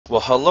Well,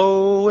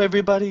 hello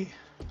everybody.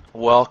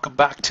 Welcome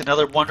back to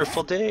another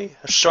wonderful day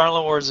of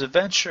Sharlenwar's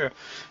adventure.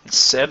 It's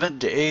 7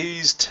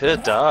 days to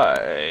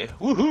die.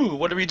 Woohoo!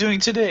 What are we doing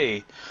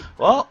today?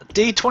 Well,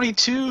 day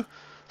 22.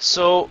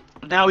 So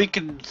now we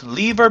can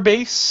leave our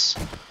base.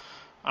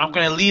 I'm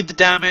gonna leave the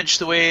damage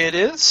the way it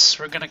is.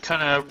 We're gonna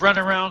kind of run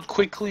around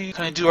quickly,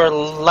 kind of do our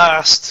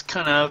last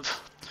kind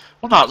of.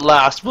 Well, not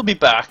last. We'll be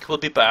back. We'll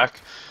be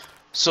back.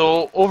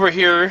 So over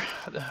here,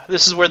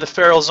 this is where the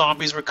feral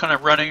zombies were kind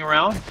of running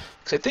around.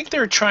 Because I think they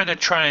were trying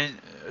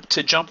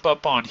to jump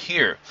up on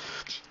here,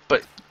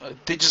 but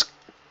they just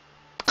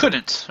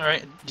couldn't. All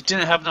right, you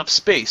didn't have enough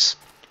space.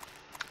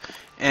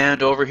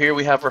 And over here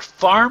we have our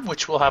farm,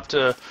 which we'll have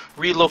to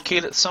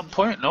relocate at some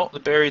point. No,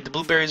 the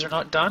blueberries are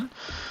not done.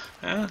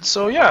 And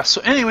so yeah. So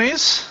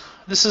anyways,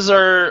 this is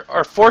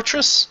our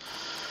fortress.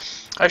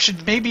 I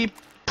should maybe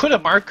put a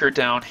marker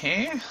down.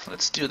 Hey,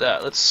 let's do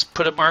that. Let's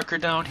put a marker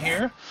down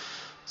here.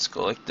 Let's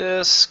go like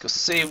this. Go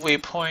save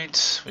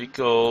waypoint. We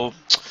go.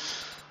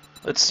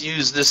 Let's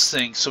use this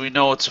thing so we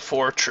know it's a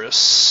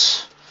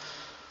fortress.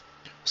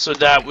 So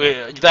that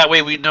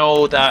way we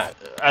know that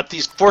at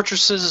these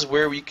fortresses is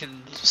where we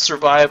can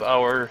survive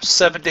our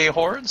 7-day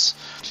hordes,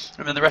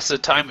 and then the rest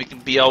of the time we can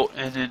be out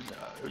and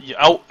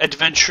out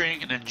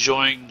adventuring and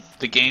enjoying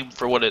the game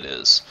for what it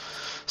is.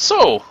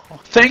 So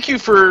thank you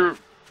for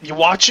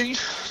watching.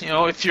 You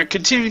know, if you're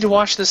continuing to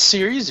watch this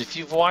series, if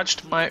you've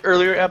watched my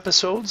earlier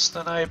episodes,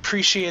 then I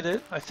appreciate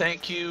it. I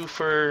thank you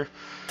for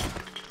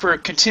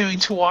continuing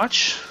to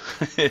watch.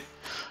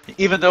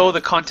 Even though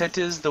the content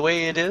is the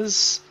way it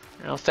is,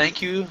 you know,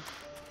 thank you.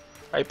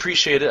 I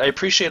appreciate it. I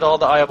appreciate all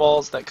the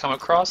eyeballs that come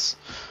across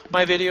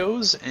my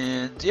videos,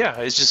 and yeah,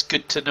 it's just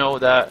good to know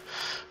that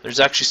there's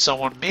actually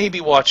someone maybe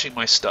watching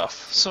my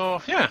stuff.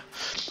 So yeah.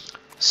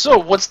 So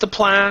what's the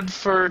plan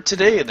for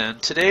today then?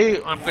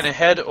 Today I'm going to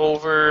head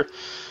over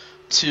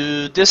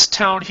to this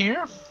town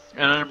here,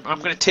 and I'm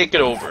going to take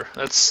it over.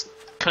 That's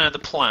kind of the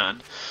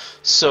plan.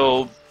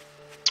 So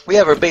we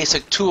have our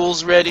basic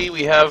tools ready.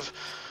 We have,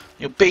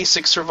 you know,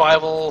 basic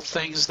survival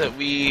things that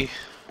we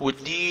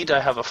would need.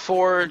 I have a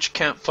forge,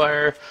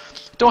 campfire.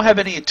 Don't have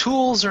any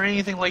tools or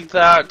anything like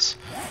that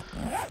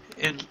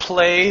in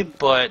play,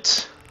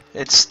 but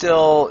it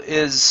still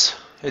is.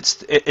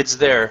 It's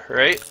there,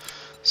 right?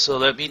 So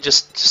let me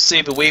just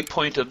save a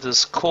waypoint of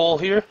this coal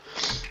here,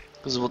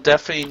 because we'll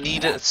definitely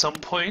need it at some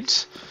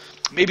point.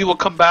 Maybe we'll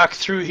come back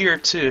through here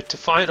to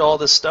find all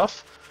this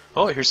stuff.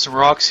 Oh, here's some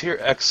rocks here.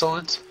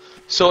 Excellent.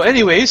 So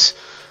anyways,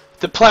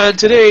 the plan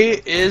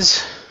today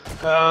is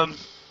to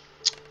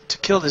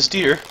kill this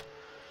deer.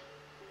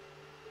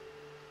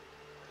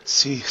 Let's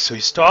see, so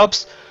he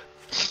stops.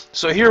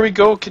 So here we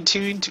go,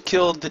 continuing to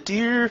kill the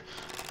deer.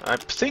 I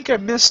think I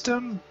missed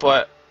him,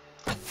 but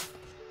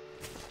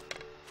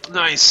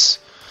nice.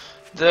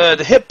 The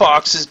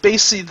hitbox is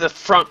basically the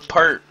front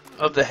part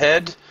of the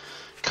head,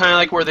 kind of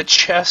like where the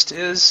chest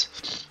is.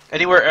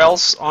 Anywhere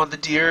else on the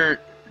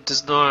deer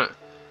does not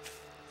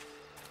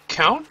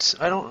count.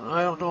 I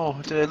don't know.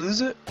 Did I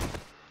lose it?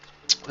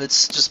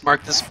 Let's just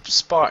mark this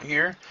spot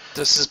here.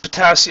 This is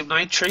potassium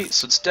nitrate,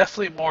 so it's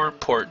definitely more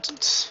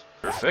important.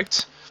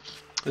 Perfect.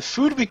 The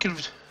food we can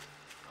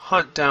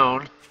hunt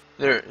down.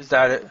 There, is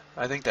that it?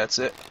 I think that's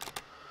it.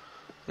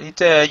 You need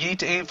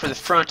to aim for the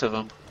front of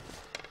them.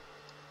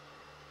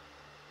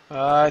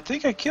 I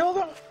think I killed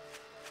him.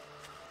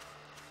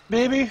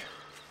 Maybe.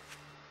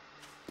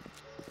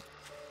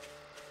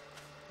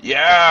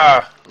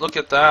 Yeah, look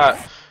at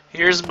that.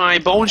 Here's my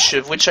bone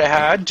shiv, which I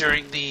had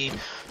during the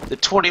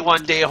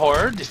 21-day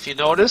horde, if you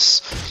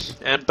notice.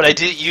 But I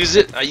didn't use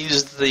it. I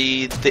used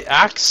the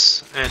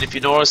axe, and if you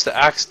notice, the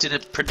axe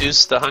didn't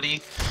produce the honey.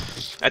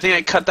 I think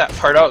I cut that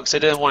part out because I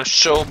didn't want to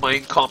show my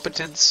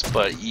incompetence.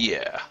 But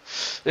yeah,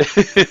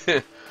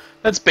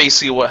 that's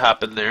basically what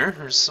happened there.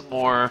 There's some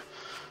more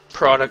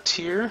product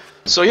here.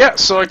 So yeah,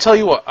 so I tell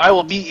you what, I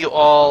will meet you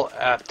all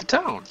at the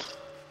town.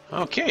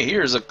 Okay,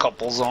 here's a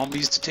couple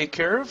zombies to take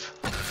care of.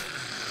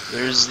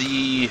 There's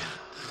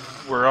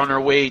we're on our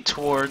way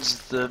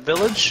towards the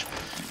village,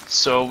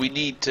 so we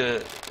need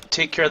to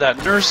take care of that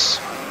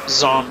nurse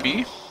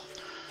zombie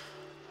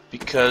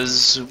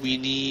because we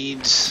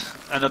need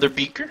another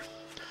beaker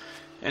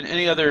and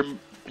any other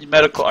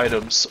medical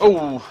items.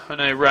 Oh,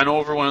 and I ran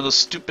over one of those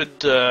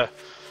stupid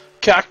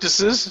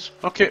cactuses.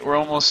 Okay, we're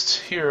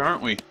almost here,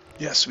 aren't we?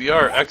 Yes, we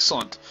are.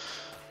 Excellent.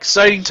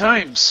 Exciting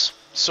times.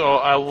 So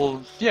I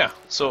will, yeah,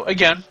 so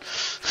again,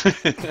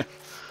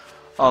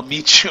 I'll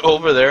meet you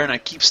over there, and I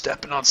keep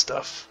stepping on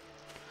stuff.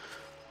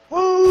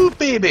 Woo,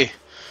 baby!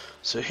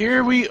 So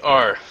here we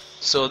are.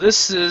 So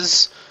this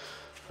is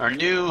our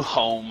new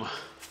home.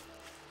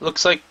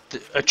 Looks like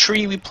a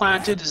tree we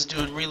planted is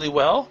doing really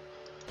well.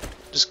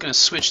 Just gonna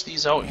switch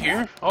these out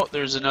here. Oh,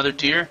 there's another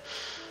deer.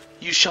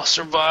 You shall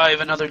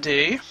survive another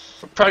day.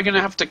 We're probably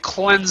gonna have to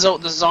cleanse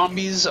out the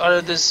zombies out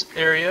of this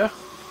area,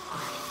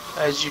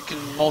 as you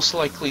can most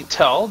likely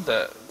tell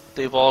that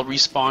they've all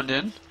respawned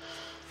in.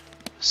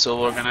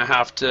 So we're gonna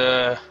have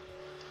to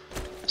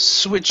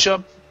switch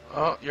up.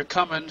 Oh, you're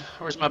coming.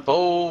 Where's my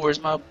bow? Where's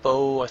my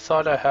bow? I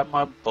thought I had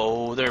my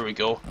bow. There we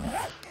go.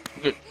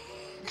 Good.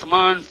 Come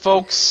on,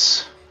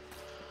 folks.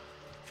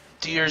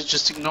 Deer's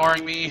just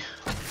ignoring me.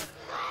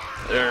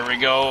 There we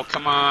go.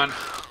 Come on.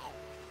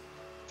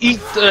 Eat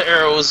the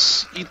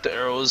arrows. Eat the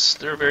arrows.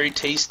 They're very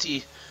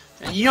tasty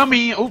and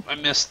yummy. Oh, I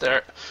missed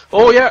there.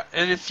 Oh, yeah.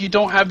 And if you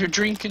don't have your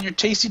drink and your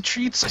tasty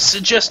treats, I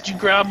suggest you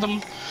grab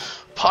them.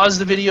 Pause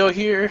the video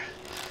here,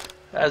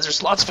 as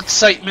there's lots of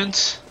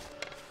excitement.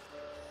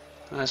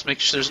 Let's make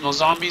sure there's no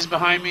zombies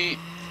behind me,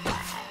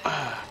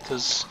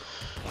 because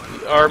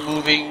we are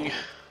moving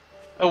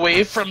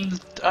away from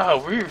the,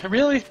 oh,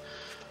 really?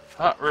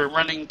 We're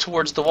running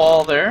towards the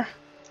wall there.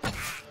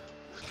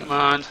 Come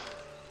on.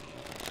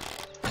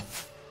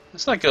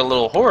 It's like a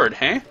little horde,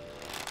 hey?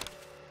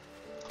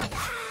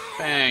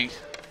 Bang.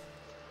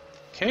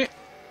 Okay.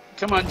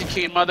 Come on,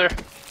 decayed mother.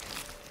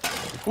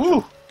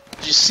 Woo!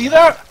 Did you see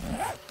that?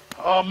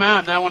 Oh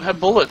man, that one had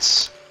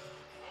bullets.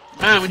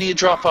 Man, we need a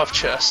drop-off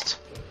chest.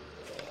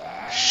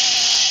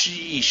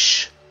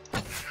 Sheesh.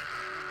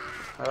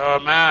 Oh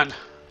man.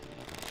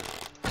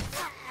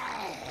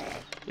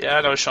 Yeah,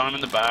 I know, shot him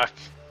in the back.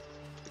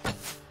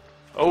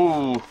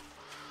 Oh.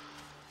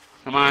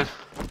 Come on.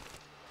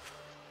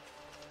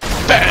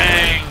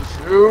 Bang!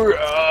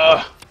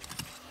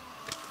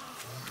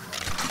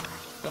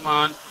 Come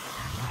on.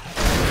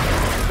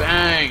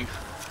 Bang!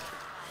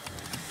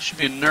 Should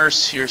be a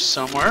nurse here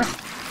somewhere.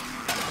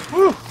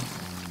 Woo!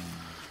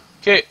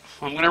 Okay,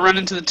 I'm gonna run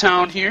into the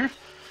town here.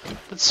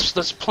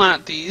 Let's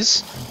plant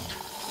these.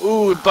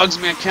 Ooh, it bugs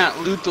me I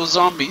can't loot those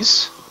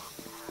zombies.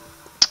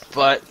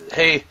 But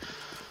hey,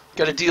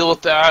 gotta deal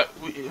with that.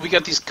 We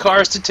got these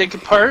cars to take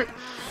apart.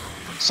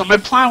 So my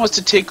plan was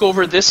to take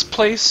over this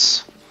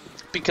place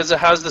because it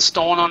has the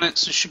stone on it,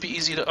 so it should be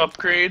easy to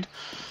upgrade.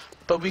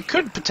 But we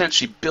could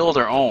potentially build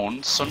our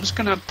own. So I'm just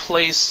gonna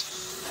place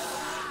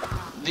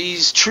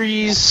these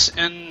trees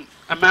in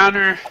a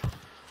manner,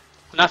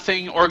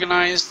 nothing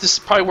organized. This is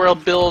probably where I'll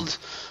build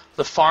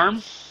the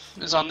farm,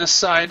 is on this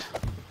side.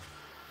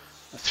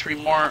 3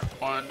 more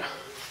on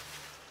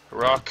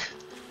rock.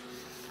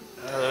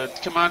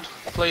 Come on,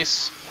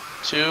 place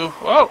 2.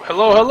 Oh,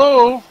 hello,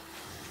 hello.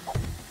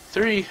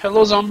 3,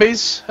 hello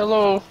zombies,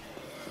 hello.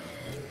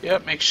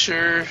 Yep, make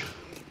sure.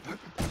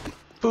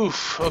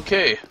 Poof,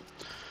 okay.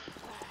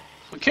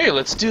 Okay,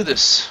 let's do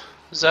this.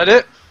 Is that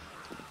it?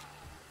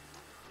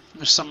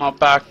 There's some out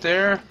back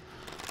there.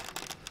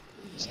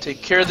 Let's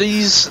take care of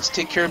these. Let's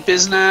take care of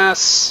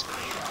business.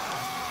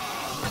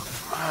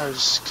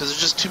 Because there's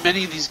just too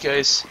many of these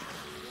guys.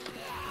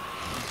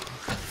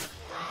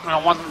 I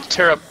don't want them to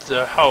tear up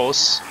the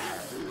house.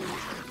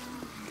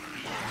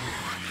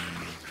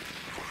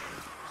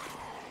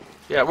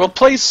 Yeah, we'll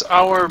place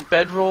our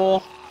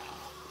bedroll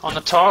on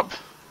the top.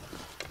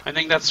 I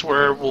think that's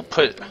where we'll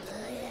put...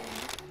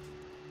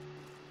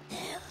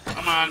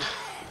 Come on.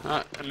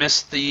 I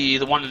missed the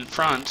one in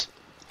front.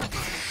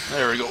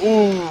 There we go.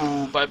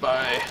 Ooh,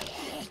 bye-bye.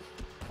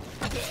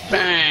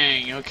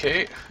 Bang.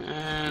 Okay.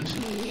 And...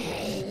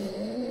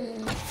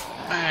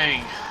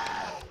 Bang.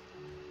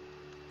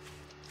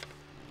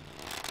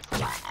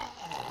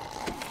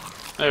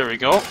 There we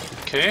go.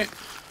 Okay.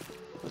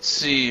 Let's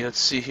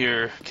see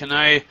here. Can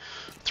I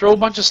throw a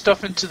bunch of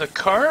stuff into the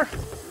car?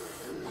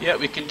 Yeah,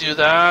 we can do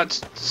that.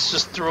 Let's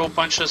just throw a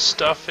bunch of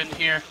stuff in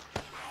here.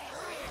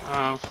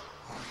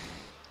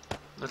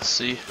 Let's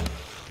see.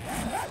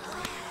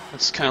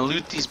 Let's kind of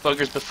loot these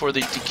buggers before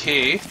they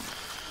decay.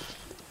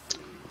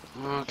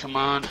 Oh, come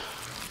on.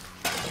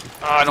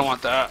 Oh, I don't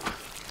want that.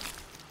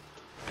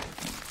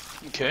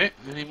 Okay,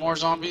 any more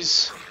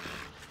zombies?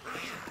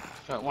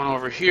 Got one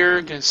over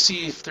here. Gonna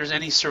see if there's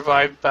any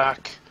survived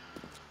back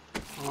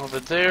over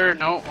there.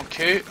 No,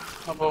 okay.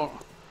 How about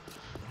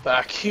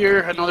back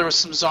here? I know there was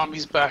some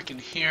zombies back in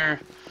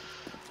here.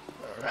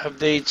 Have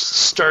they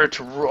started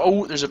to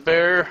oh, there's a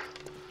bear.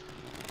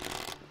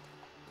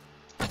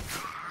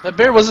 That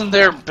bear wasn't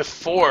there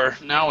before.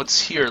 Now it's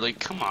here. Like,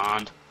 come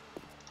on.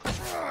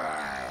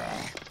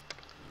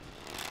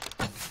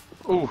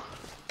 Ooh.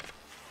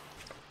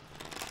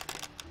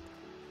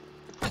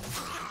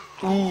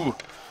 Ooh.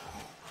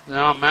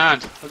 No, man.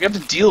 We have to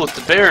deal with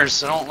the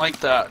bears. I don't like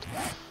that.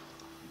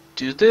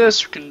 Do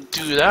this. We can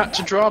do that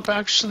to drop,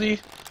 actually.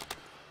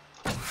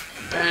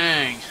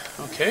 Bang.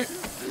 Okay.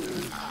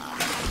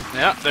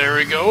 Yeah, there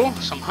we go.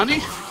 Some honey.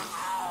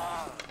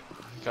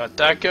 Got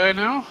that guy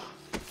now.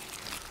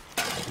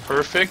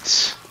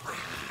 Perfect.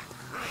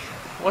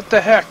 What the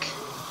heck?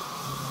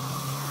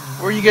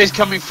 Where are you guys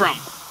coming from?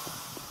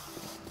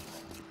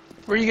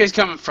 Where are you guys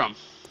coming from?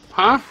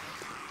 Huh?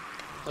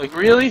 Like,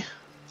 really?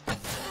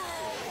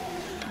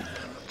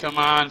 Come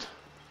on.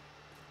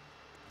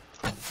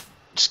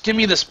 Just give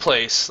me this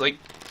place. Like,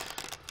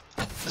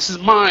 this is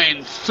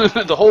mine.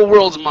 The whole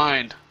world's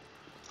mine.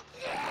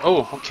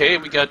 Oh, okay.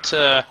 We got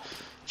to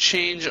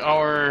change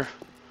our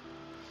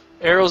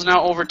arrows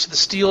now over to the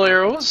steel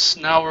arrows.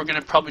 Now we're going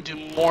to probably do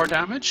more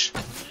damage.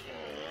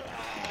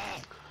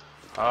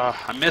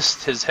 I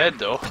missed his head,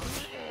 though.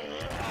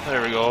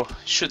 There we go.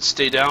 Should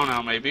stay down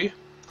now, maybe.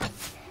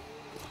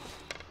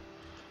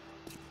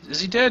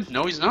 Is he dead?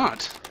 No, he's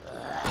not.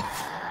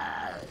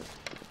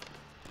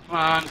 Come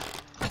on.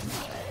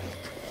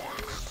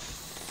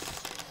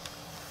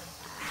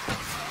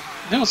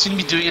 They don't seem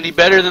to be doing any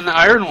better than the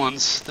iron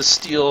ones, the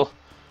steel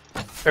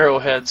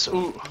arrowheads.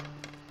 Ooh.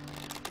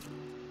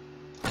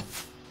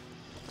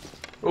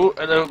 Ooh,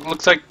 and it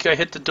looks like I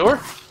hit the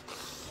door.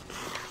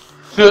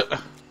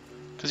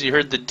 Because you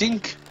heard the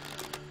dink.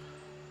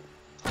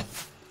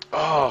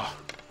 Oh.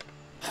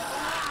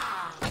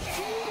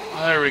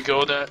 There we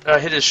go. That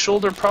I hit his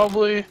shoulder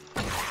probably.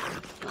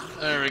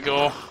 There we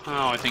go.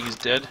 Oh, I think he's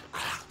dead.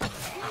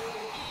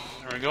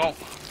 There we go.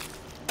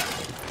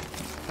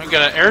 I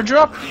got an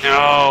airdrop?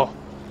 No.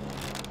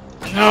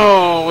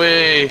 No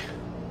way.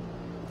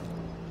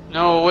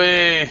 No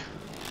way.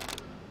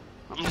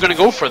 I'm gonna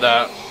go for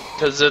that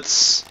because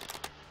it's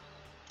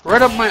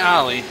right up my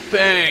alley.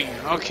 Bang.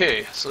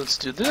 Okay, so let's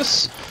do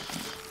this.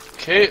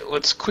 Okay,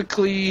 let's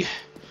quickly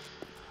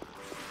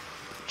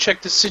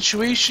check the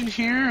situation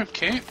here.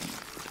 Okay.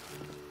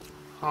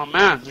 Oh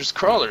man, there's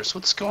crawlers.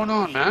 What's going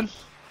on, man?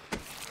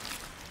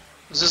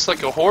 Is this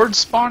like a horde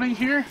spawning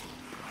here?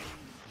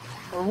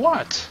 Or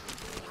what?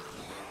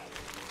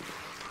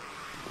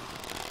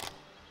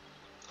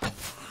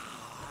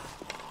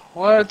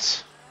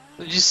 What?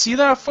 Did you see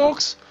that,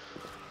 folks?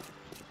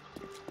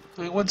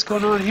 Like, what's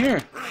going on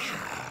here?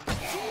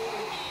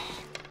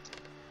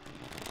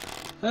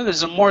 Oh,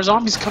 there's some more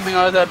zombies coming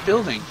out of that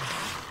building.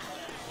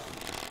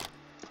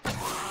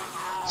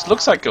 This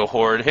looks like a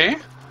horde, hey?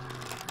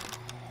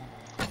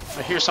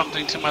 I hear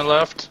something to my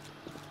left.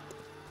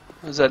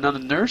 Is that another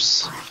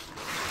nurse?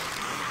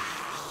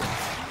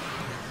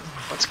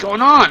 What's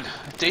going on?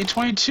 Day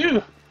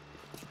 22.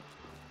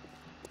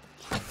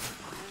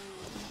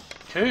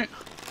 Okay.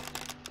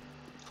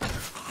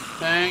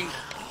 Bang.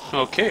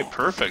 Okay,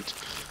 perfect.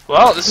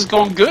 Well, this is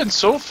going good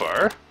so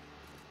far.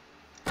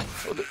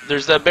 Oh,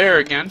 there's that bear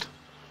again.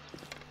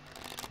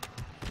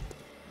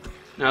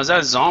 Now, is that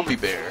a zombie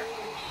bear?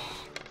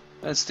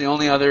 That's the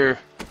only other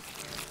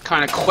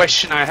kind of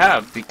question I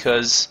have,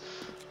 because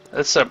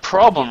that's a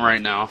problem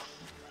right now.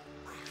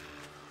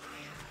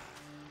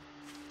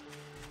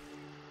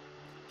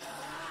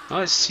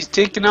 Oh, he's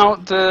taking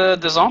out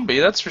the zombie,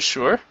 that's for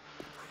sure.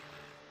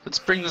 Let's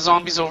bring the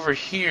zombies over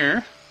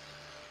here.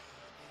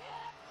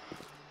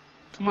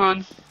 Come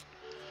on.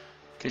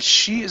 Because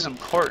she is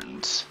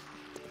important.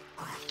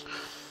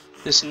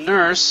 This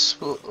nurse...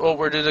 Oh,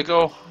 where did it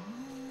go?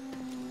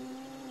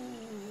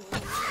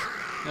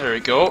 There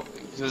we go.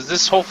 Does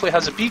this hopefully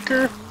has a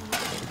beaker?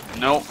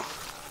 Nope.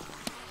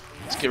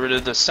 Let's get rid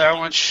of the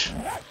sandwich.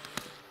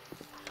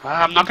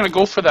 I'm not going to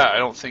go for that, I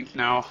don't think,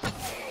 now.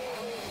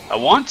 I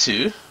want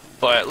to,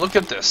 but look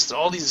at this.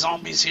 All these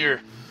zombies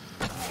here.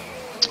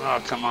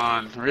 Oh, come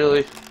on.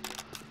 Really?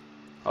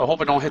 I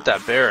hope I don't hit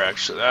that bear,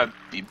 actually. That'd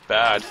be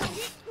bad.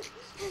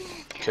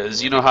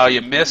 Because you know how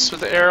you miss with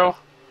the arrow?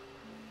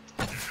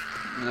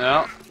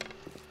 No.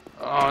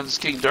 Oh, it's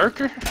getting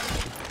darker?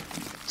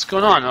 What's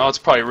going on? Oh, it's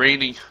probably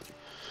raining.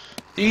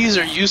 These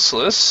are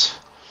useless.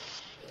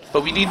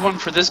 But we need one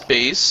for this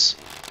base.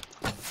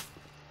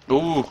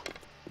 Ooh.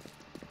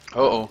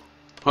 Uh-oh.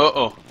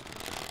 Uh-oh.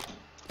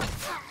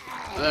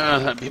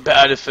 That'd be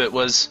bad if it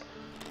was...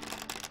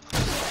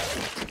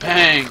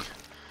 Bang!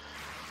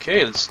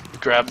 Okay, let's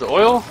grab the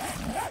oil.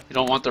 You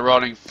don't want the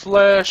rotting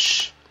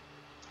flesh.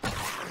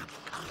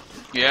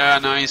 Yeah,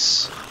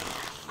 nice.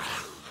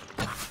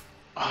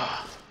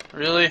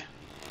 Really?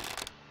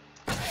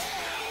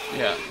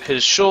 Yeah, hit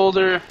his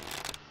shoulder.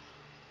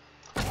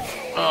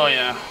 Oh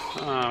yeah.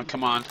 Oh,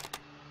 come on.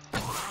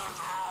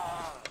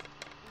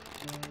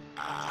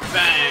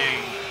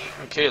 Bang!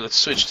 Okay, let's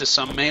switch to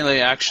some melee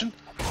action.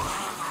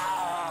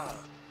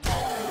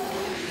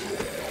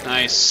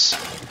 Nice.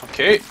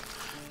 Okay.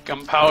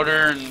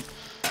 Gunpowder and...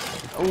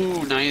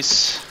 Ooh,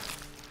 nice.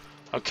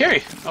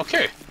 Okay,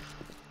 okay.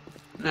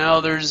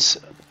 Now there's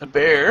a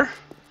bear.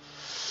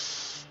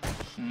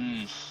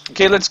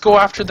 Okay, let's go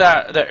after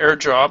that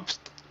airdrop.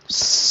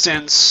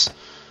 Since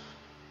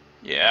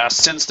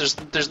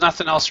there's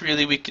nothing else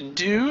really we can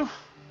do.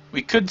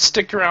 We could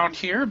stick around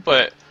here,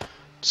 but I'm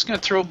just gonna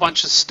throw a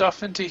bunch of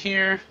stuff into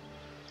here.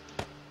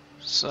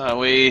 So that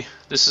way,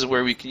 this is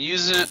where we can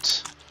use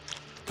it.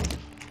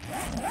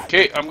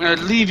 Okay, I'm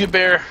gonna leave you,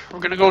 bear. We're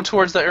gonna go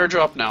towards the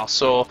airdrop now.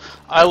 So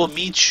I will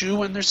meet you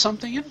when there's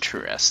something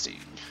interesting.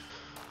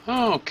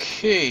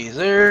 Okay,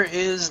 there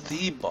is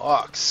the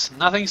box.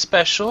 Nothing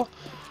special.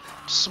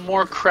 Some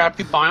more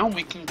crappy biome.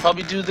 We can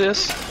probably do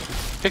this.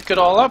 Pick it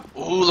all up.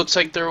 Ooh, looks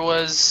like there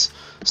was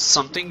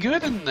something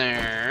good in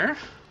there.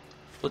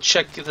 We'll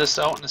check this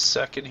out in a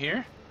second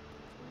here.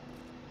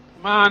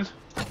 Come on.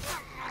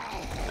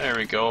 There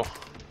we go.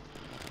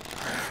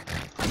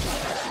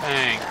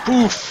 Bang.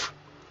 Poof.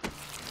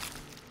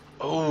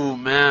 Oh,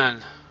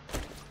 man.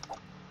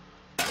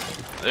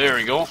 There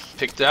we go.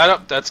 Pick that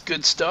up. That's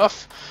good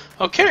stuff.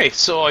 Okay,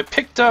 so I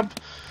picked up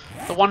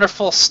the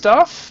wonderful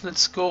stuff.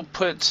 Let's go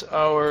put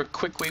our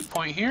quick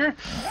waypoint here.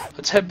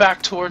 Let's head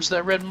back towards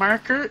that red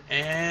marker,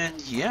 and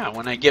yeah,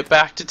 when I get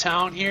back to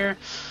town here,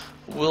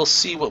 we'll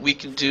see what we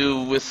can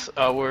do with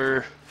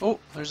our... Oh,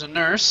 there's a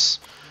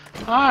nurse.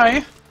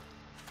 Hi.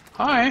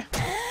 Hi.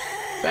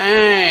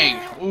 Bang!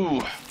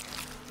 Ooh.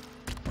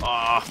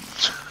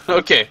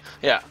 Okay,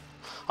 yeah.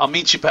 I'll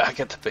meet you back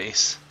at the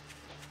base.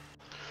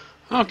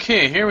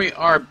 Okay, here we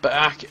are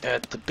back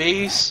at the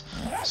base.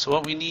 So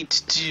what we need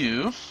to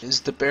do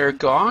is the bear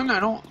gone? I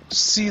don't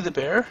see the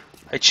bear.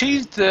 I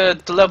changed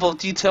the level of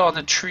detail on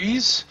the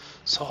trees,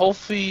 so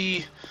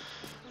hopefully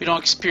we don't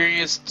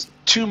experience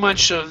too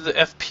much of the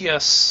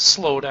FPS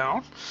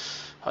slowdown.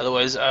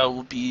 Otherwise, I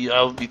will be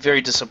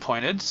very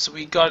disappointed. So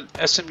we got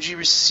SMG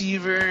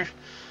receiver,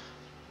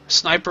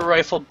 sniper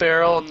rifle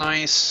barrel,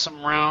 nice,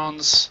 some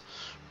rounds.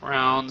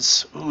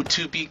 Ooh,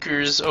 2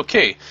 beakers.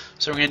 Okay,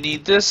 so we're gonna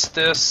need this,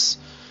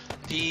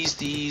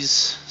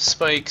 these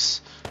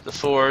spikes, the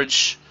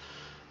forge.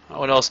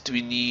 What else do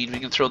we need? We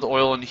can throw the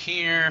oil in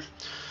here.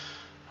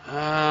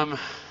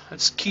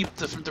 Let's keep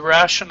the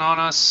ration on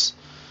us,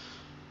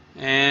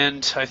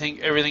 and I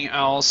think everything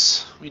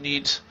else we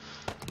need.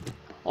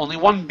 Only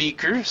 1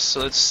 beaker, so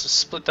let's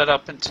split that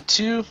up into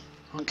 2.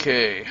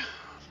 Okay,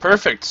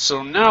 perfect.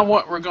 So now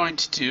what we're going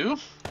to do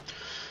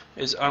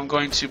is I'm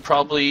going to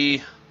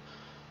probably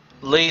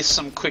lay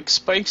some quick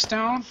spikes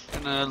down.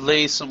 I'm gonna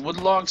lay some wood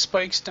log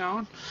spikes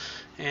down,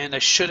 and I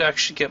should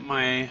actually get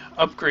my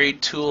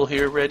upgrade tool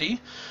here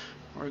ready.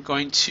 We're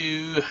going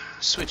to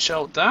switch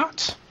out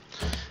that,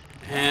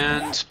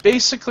 and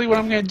basically what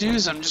I'm going to do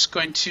is I'm just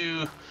going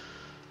to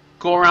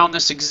go around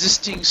this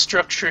existing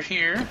structure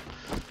here.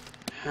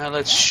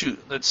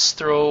 Let's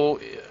throw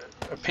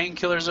our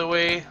painkillers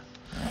away.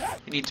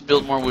 We need to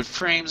build more wood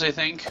frames, I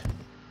think.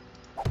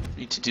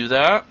 Need to do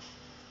that.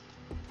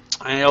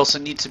 I also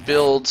need to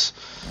build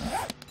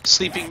a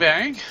sleeping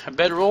bag, a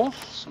bedroll,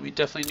 so we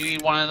definitely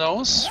need one of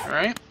those,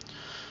 alright?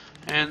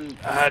 And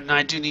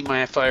I do need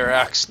my fire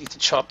axe. Need to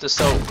chop this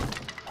out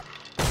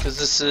because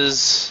this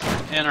is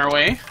in our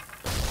way.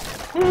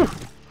 Whew.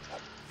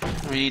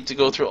 We need to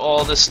go through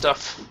all this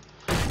stuff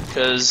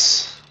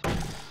because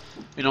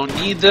we don't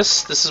need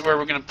this. This is where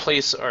we're going to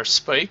place our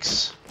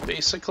spikes,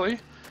 basically.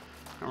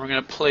 And we're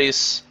going to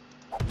place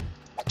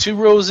 2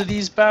 rows of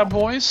these bad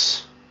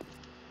boys,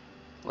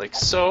 like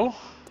so.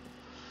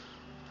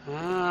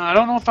 I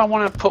don't know if I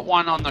want to put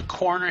one on the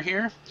corner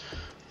here.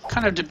 I'm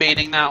kind of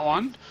debating that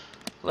one.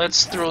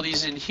 Let's throw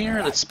these in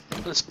here. Let's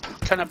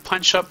kind of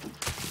punch up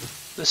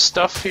this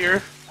stuff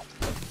here.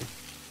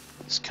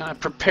 Let's kind of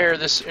prepare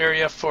this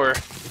area for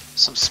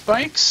some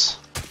spikes,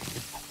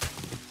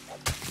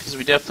 because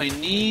we definitely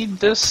need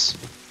this.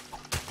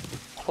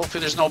 Hopefully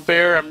there's no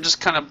bear. I'm just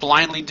kind of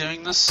blindly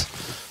doing this.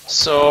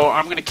 So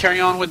I'm going to carry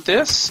on with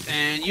this,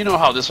 and you know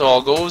how this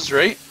all goes,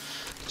 right?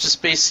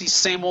 Just basically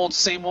same old,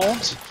 same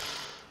old.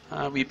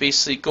 We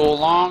basically go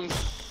along,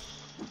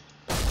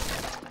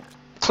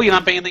 clean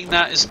up anything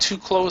that is too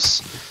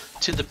close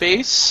to the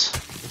base,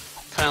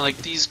 kind of like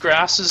these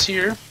grasses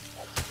here.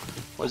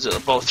 What is it,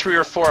 about 3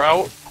 or 4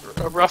 out,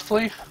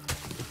 roughly?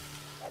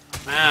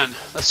 Man,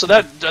 so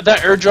that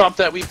airdrop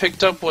that we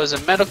picked up was a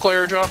medical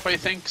airdrop, I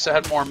think, because it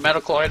had more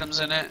medical items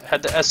in it. It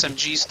had the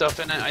SMG stuff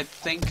in it, I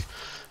think,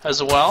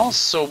 as well.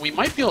 So we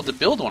might be able to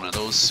build one of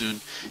those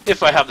soon,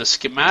 if I have the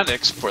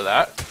schematics for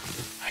that.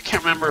 I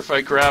can't remember if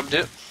I grabbed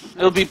it.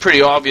 It'll be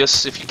pretty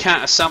obvious. If you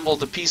can't assemble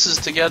the pieces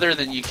together,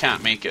 then you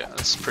can't make it.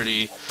 That's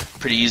pretty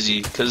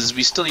easy, because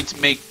we still need to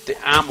make the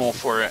ammo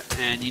for it,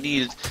 and you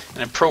need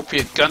an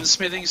appropriate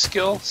gunsmithing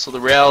skill. So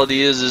the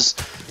reality is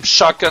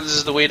shotguns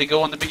is the way to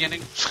go in the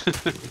beginning.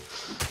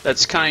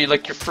 That's kind of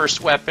like your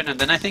first weapon, and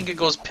then I think it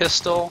goes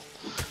pistol,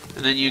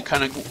 and then you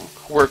kind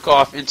of work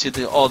off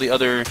into all the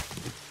other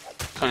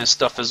kind of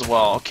stuff as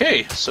well.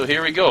 Okay, so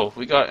here we go.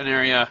 We got an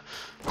area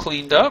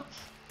cleaned up,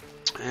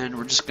 and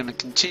we're just going to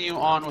continue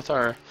on with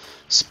our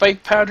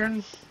spike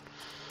pattern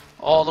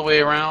all the way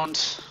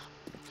around,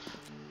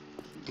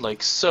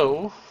 like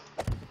so.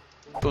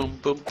 Boom,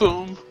 boom,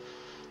 boom.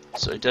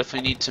 So I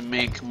definitely need to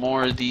make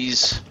more of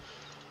these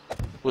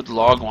wood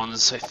log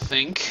ones, I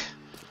think.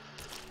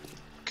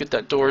 Good,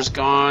 that door's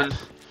gone.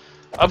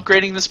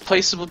 Upgrading this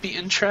place will be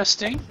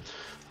interesting,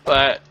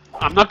 but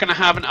I'm not going to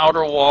have an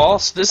outer wall,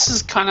 so this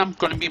is kind of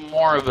going to be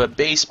more of a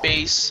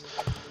base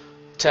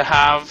to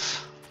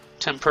have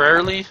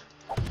temporarily,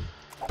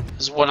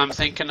 is what I'm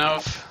thinking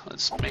of.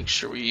 Let's make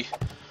sure we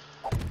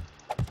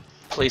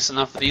place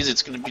enough of these.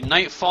 It's going to be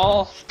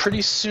nightfall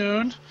pretty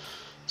soon,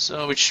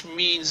 so which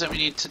means that we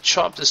need to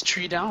chop this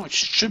tree down, which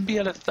should be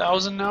at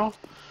 1,000 now.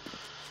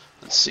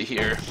 Let's see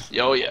here.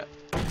 Oh yeah,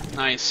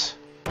 nice.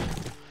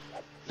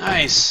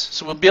 Nice.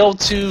 So we'll be able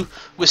to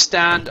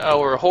withstand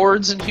our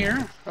hordes in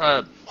here.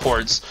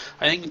 Hordes.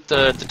 I think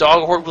the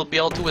dog horde will be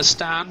able to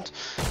withstand,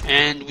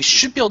 and we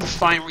should be able to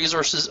find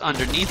resources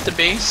underneath the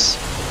base.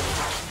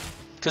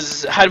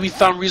 Because had we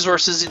found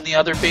resources in the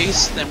other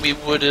base, then we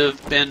would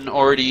have been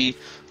already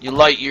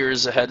light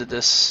years ahead of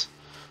this.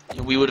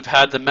 We would have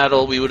had the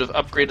metal. We would have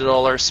upgraded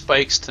all our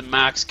spikes to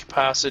max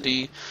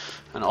capacity,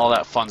 and all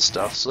that fun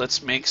stuff. So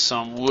let's make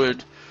some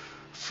wood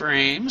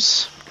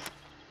frames.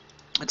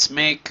 Let's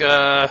make,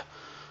 I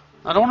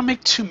don't want to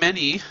make too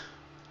many. Let's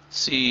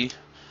see,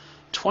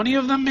 20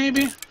 of them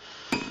maybe?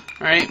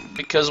 Alright,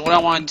 because what I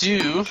want to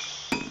do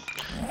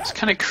is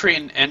kind of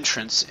create an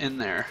entrance in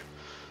there.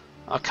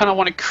 I kind of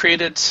want to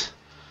create it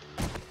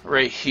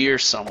right here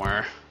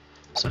somewhere.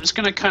 So I'm just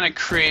going to kind of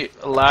create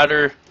a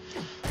ladder.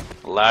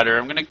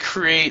 I'm going to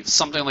create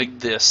something like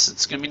this.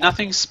 It's going to be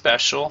nothing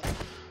special.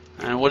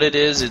 And what it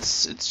is,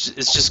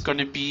 it's just going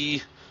to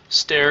be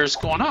stairs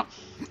going up.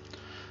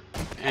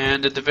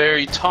 And at the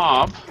very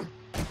top,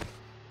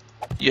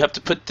 you have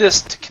to put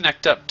this to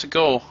connect up to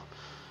go.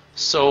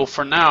 So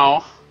for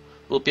now,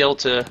 we'll be able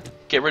to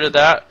get rid of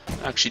that,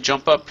 actually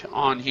jump up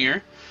on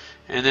here,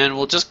 and then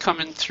we'll just come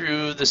in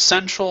through the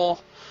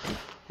central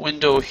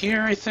window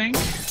here, I think.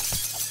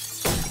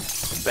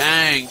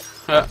 Bang!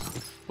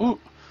 Ooh,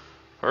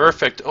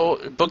 perfect.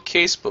 Oh,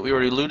 bookcase, but we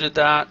already looted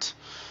that.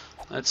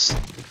 Let's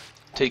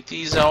take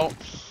these out.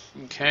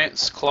 Okay,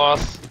 it's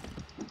cloth.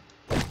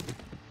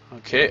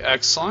 Okay,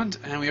 excellent.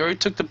 And we already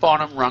took the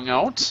bottom rung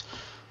out.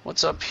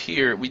 What's up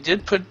here? We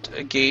did put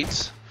a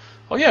gate.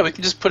 Oh yeah, we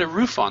can just put a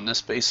roof on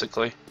this,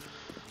 basically.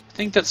 I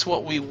think that's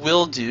what we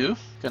will do.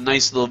 Got a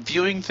nice little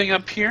viewing thing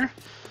up here.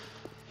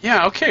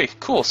 Yeah, okay,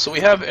 cool. So we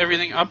have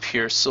everything up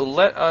here. So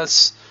let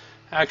us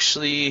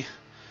actually...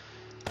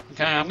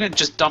 Okay, I'm going to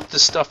just dump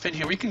this stuff in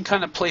here. We can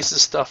kind of place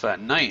this stuff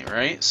at night,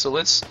 right? So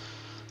let's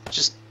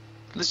just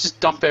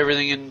dump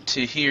everything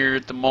into here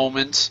at the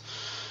moment.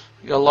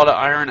 We got a lot of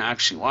iron,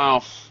 actually.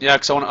 Wow. Yeah,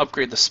 because I want to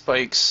upgrade the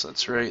spikes.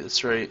 That's right,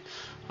 that's right.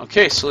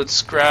 Okay, so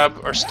let's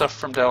grab our stuff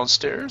from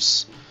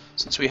downstairs,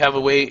 since we have a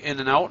way in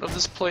and out of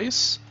this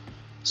place.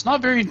 It's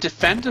not very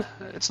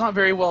It's not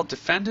very well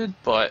defended,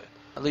 but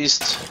at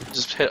least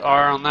just hit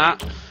R on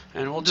that,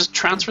 and we'll just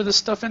transfer this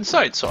stuff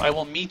inside. So I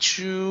will meet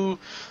you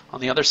on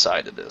the other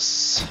side of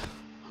this.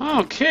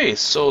 Okay,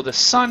 so the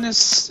sun is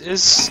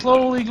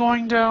slowly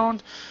going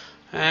down,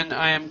 and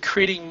I am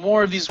creating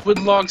more of these wood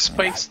log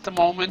spikes at the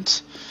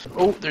moment.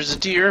 Oh, there's a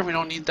deer. We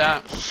don't need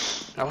that.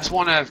 I always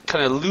want to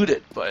kind of loot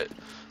it, but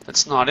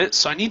that's not it.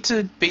 So I need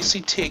to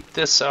basically take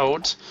this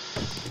out.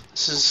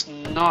 This is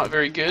not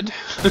very good.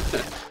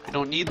 I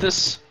don't need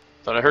this,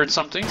 but I heard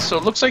something. So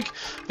it looks like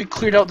we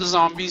cleared out the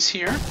zombies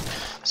here.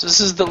 So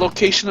this is the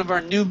location of our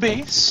new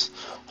base.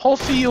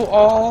 Hopefully you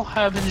all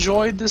have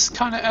enjoyed this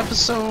kind of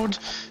episode.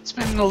 It's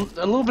been a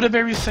little bit of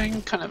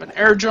everything, kind of an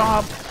air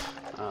job.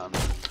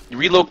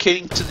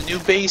 Relocating to the new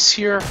base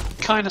here,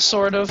 kind of,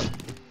 sort of.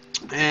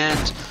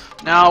 And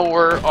now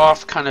we're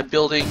off kind of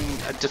building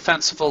a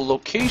defensible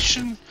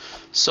location.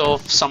 So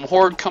if some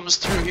horde comes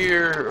through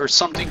here or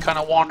something kind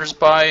of wanders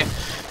by,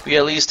 we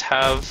at least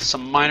have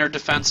some minor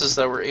defenses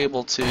that we're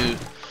able to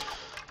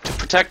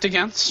protect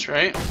against,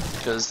 right?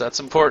 Because that's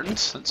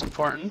important. That's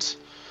important.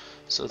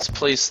 So let's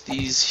place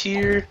these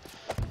here.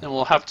 Then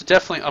we'll have to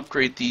definitely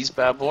upgrade these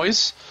bad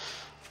boys.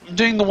 I'm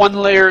doing the one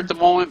layer at the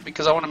moment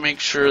because I want to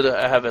make sure that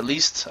I have at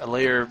least a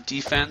layer of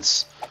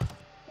defense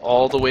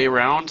all the way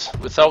around.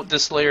 Without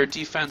this layer of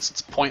defense,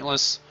 it's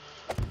pointless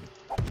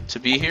to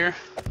be here.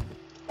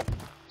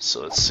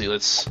 So let's see,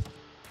 let's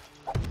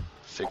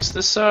fix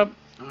this up.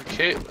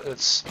 Okay,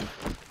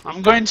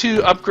 I'm going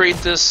to upgrade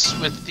this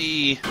with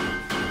the,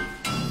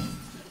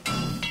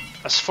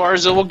 as far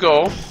as it will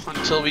go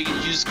until we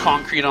can use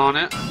concrete on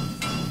it.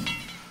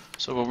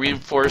 So we'll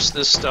reinforce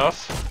this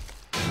stuff.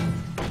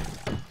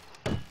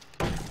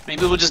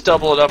 Maybe we'll just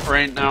double it up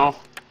right now.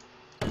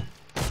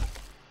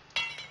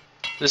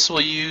 This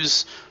will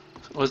use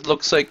what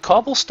looks like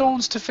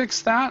cobblestones to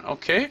fix that.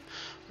 Okay,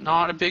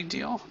 not a big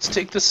deal. Let's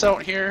take this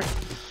out here.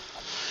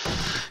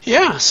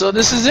 Yeah, so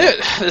this is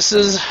it. This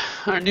is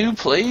our new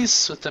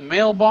place with the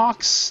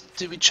mailbox.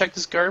 Did we check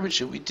this garbage?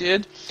 Yeah, we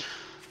did.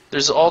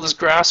 There's all this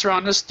grass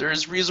around us.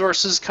 There's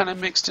resources kind of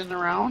mixed in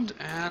around.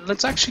 And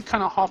let's actually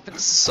kind of hop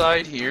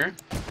inside here.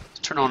 Let's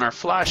turn on our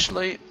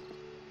flashlight.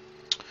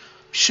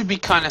 We should be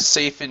kind of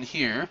safe in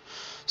here.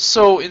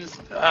 So,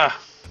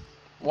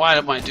 what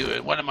am I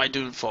doing? What am I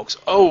doing, folks?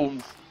 Oh,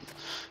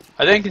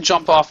 I think I can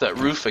jump off that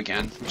roof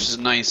again, which is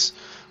nice.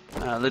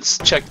 Let's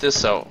check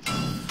this out.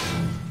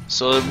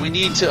 So we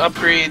need to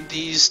upgrade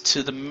these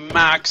to the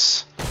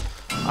max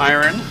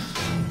iron.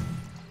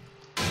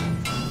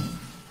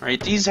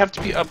 Alright, these have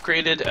to be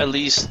upgraded at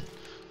least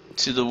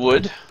to the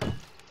wood.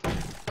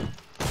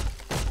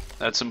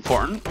 That's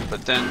important.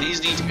 But then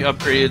these need to be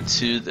upgraded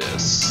to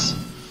this.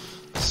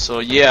 So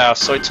yeah,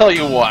 so I tell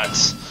you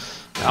what.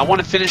 I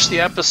want to finish the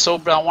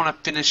episode, but I want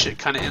to finish it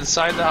kind of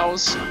inside the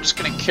house. I'm just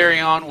going to carry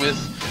on with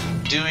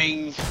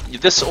doing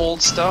this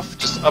old stuff,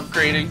 just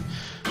upgrading.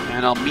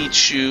 And I'll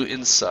meet you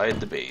inside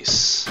the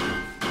base.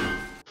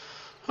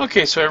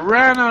 Okay, so I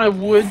ran out of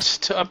wood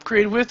to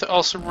upgrade with. I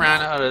also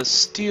ran out of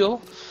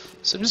steel.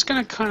 So I'm just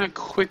going to kind of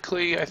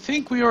quickly, I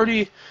think we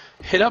already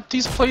hit up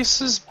these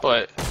places,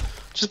 but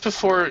just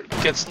before it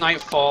gets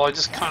nightfall, I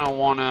just kind of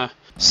want to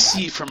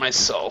see for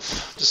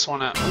myself. Just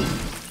want to...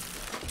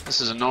 This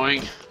is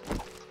annoying.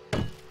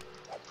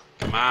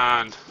 Come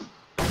on.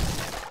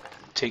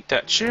 Take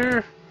that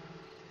chair.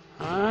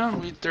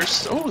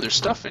 There's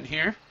stuff in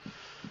here.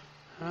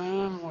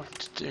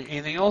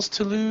 Anything else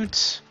to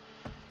loot?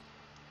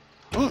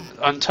 Ooh,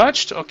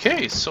 untouched?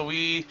 Okay, so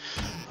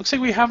looks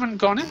like we haven't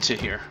gone into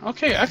here.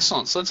 Okay,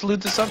 excellent. So let's loot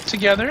this up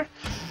together,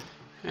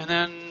 and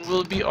then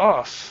we'll be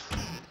off.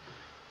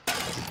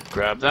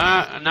 Grab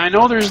that. And I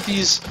know there's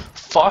these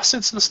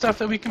faucets and stuff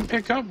that we can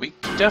pick up. We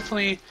can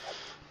definitely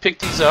pick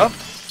these up.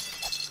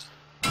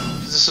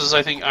 This is,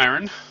 I think,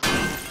 iron.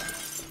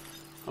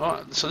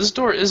 Oh, so this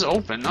door is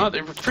open. Oh,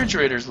 the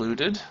refrigerator's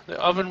looted. The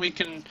oven, we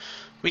can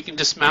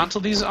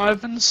dismantle these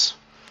ovens.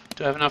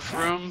 Do I have enough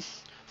room?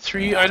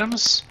 3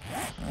 items.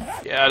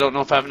 Yeah, I don't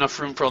know if I have enough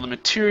room for all the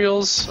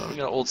materials. So we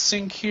got an old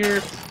sink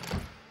here.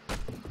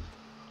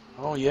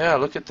 Oh yeah,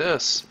 look at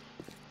this.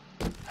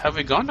 Have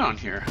we gone down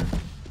here?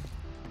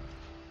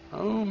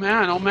 Oh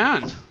man, oh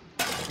man.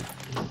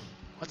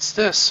 What's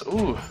this?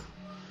 Ooh.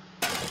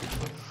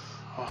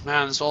 Oh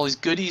man, there's all these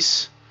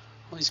goodies.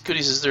 All these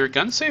goodies. Is there a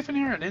gun safe in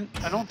here?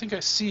 I don't think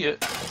I see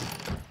it.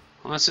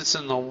 Unless it's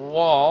in the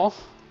wall.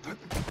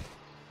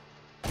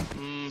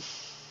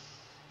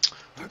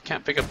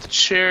 Can't pick up the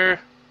chair.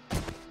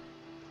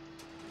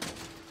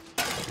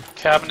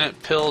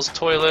 Cabinet, pills,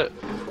 toilet.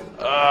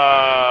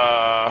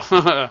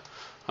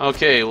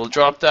 Okay, we'll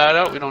drop that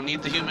out. We don't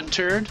need the human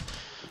turd.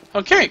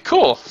 Okay,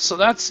 cool. So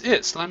that's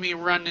it. So let me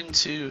run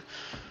into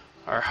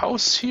our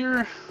house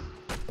here.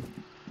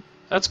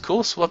 That's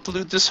cool. So we'll have to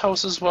loot this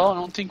house as well. I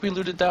don't think we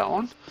looted that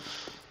one.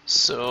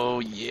 So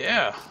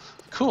yeah,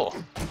 cool.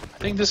 I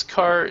think this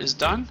car is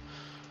done.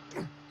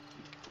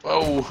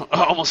 Oh,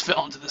 I almost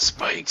fell into the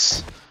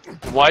spikes.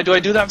 Why do I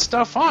do that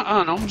stuff? I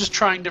don't know. I'm just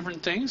trying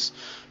different things.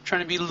 I'm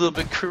trying to be a little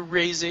bit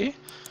crazy.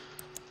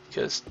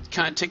 Just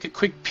kind of take a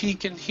quick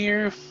peek in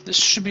here. This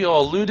should be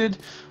all looted.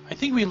 I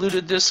think we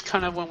looted this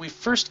kind of when we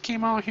first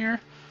came out here,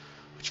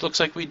 which looks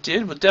like we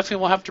did. But definitely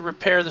we'll have to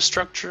repair the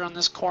structure on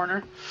this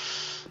corner.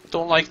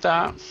 Don't like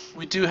that.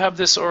 We do have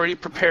this already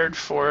prepared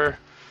for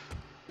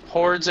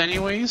hordes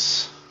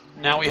anyways.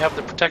 Now we have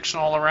the protection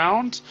all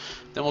around.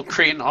 Then we'll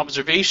create an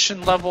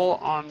observation level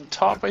on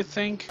top, I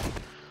think.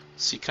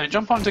 Let's see, can I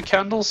jump onto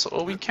candles?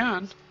 Oh, we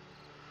can.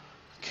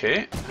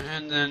 Okay,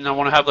 and then I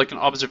want to have like an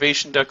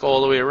observation deck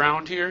all the way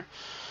around here.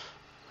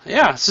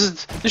 Yeah,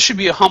 this should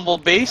be a humble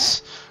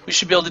base. We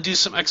should be able to do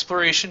some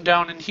exploration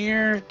down in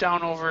here,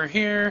 down over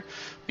here,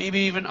 maybe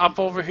even up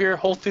over here.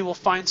 Hopefully we'll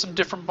find some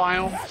different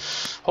biome.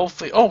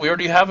 Hopefully, oh, we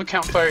already have a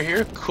campfire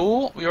here.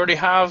 Cool, we already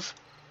have,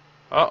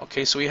 oh,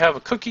 okay, so we have a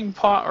cooking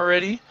pot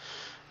already.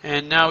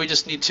 And now we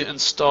just need to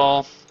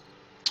install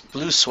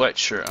blue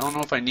sweatshirt. I don't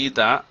know if I need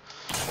that.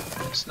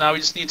 So now we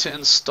just need to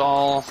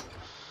install,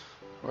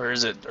 where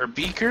is it, our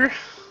beaker.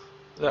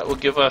 That will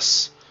give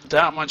us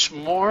that much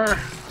more.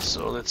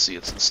 So let's see,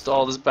 let's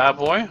install this bad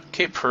boy.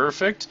 Okay,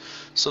 perfect.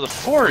 So the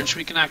forge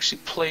we can actually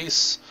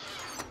place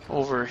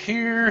over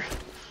here.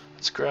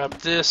 Let's grab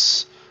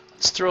this.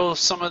 Let's throw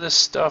some of this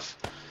stuff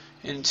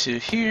into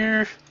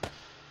here.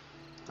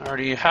 I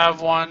already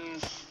have one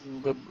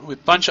with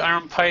a bunch of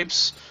iron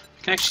pipes.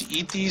 We can actually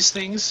eat these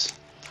things,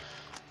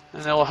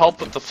 and that will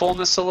help with the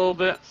fullness a little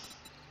bit.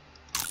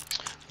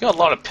 We got a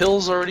lot of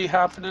pills already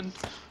happening,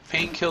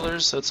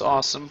 painkillers. That's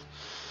awesome.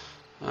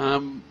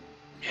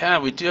 Yeah,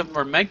 we do have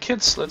more med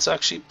kits. Let's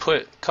actually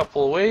put a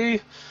couple away.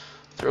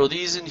 Throw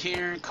these in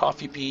here.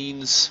 Coffee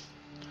beans,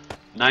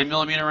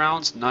 9mm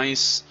rounds.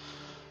 Nice.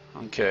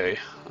 Okay,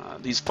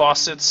 these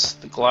faucets,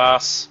 the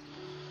glass.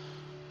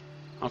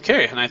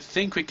 Okay, and I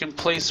think we can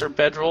place our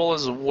bedroll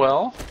as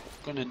well.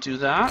 I'm gonna do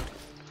that.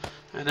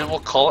 And then we'll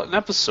call it an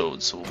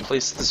episode. So we'll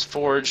place this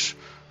forge.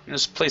 We're going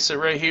to just place it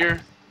right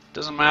here.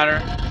 Doesn't matter.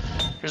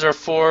 Here's our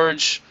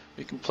forge.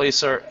 We can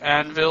place our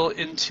anvil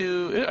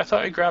into it. I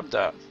thought I grabbed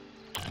that.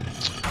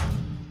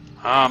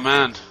 Ah,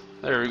 man.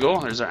 There we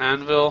go. There's our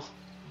anvil.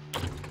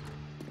 We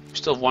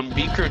still have one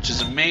beaker, which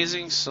is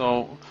amazing.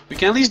 So we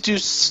can at least do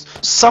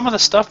some of the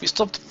stuff. We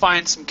still have to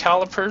find some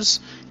calipers.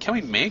 Can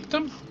we make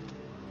them?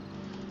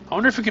 I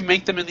wonder if we can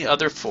make them in the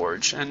other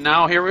forge. And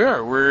now here we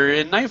are. We're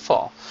in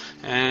Nightfall.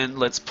 And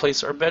let's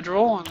place our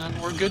bedroll, and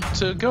then we're good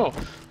to go.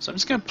 So I'm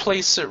just going to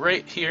place it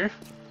right here.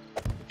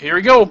 Here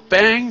we go.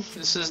 Bang.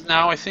 This is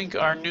now, I think,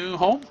 our new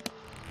home.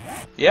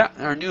 Yeah,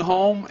 our new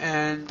home.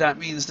 And that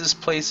means this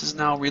place is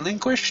now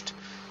relinquished.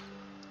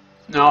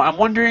 Now, I'm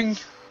wondering...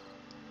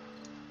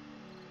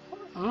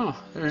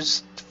 Oh,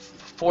 there's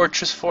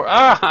Fortress 4.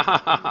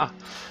 Ah!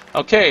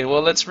 Okay,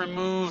 well, let's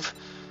remove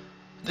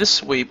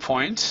this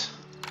waypoint.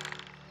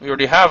 We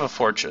already have a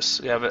fortress.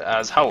 We have it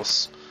as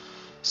house.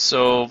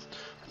 So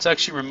let's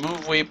actually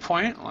remove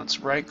waypoint. Let's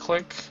right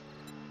click.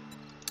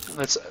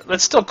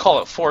 Let's still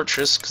call it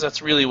fortress because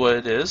that's really what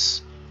it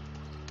is.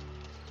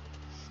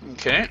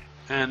 Okay,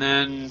 and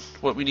then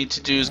what we need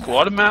to do is go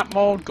out of map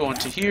mode, go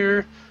into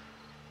here.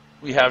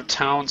 We have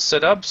town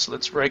set up, so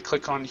let's right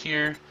click on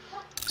here.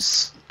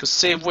 Go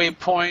save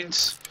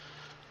waypoint.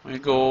 We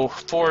go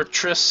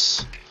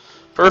fortress.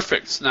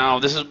 Perfect. Now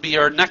this will be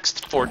our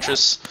next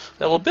fortress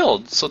that we'll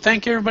build. So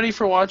thank you everybody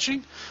for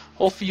watching.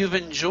 Hopefully you've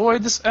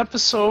enjoyed this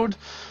episode.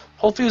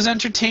 Hopefully it was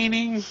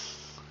entertaining.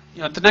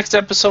 You know, the next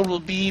episode will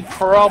be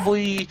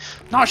probably,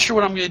 not sure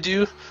what I'm going to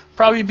do.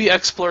 Probably be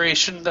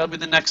exploration. That'll be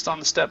the next on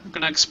the step. I'm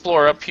going to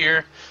explore up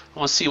here. I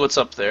want to see what's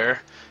up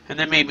there. And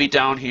then maybe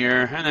down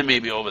here. And then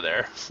maybe over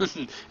there.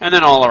 And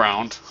then all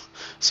around.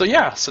 So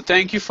yeah, so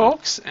thank you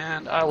folks.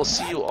 And I will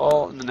see you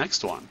all in the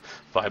next one.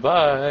 Bye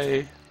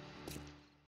bye.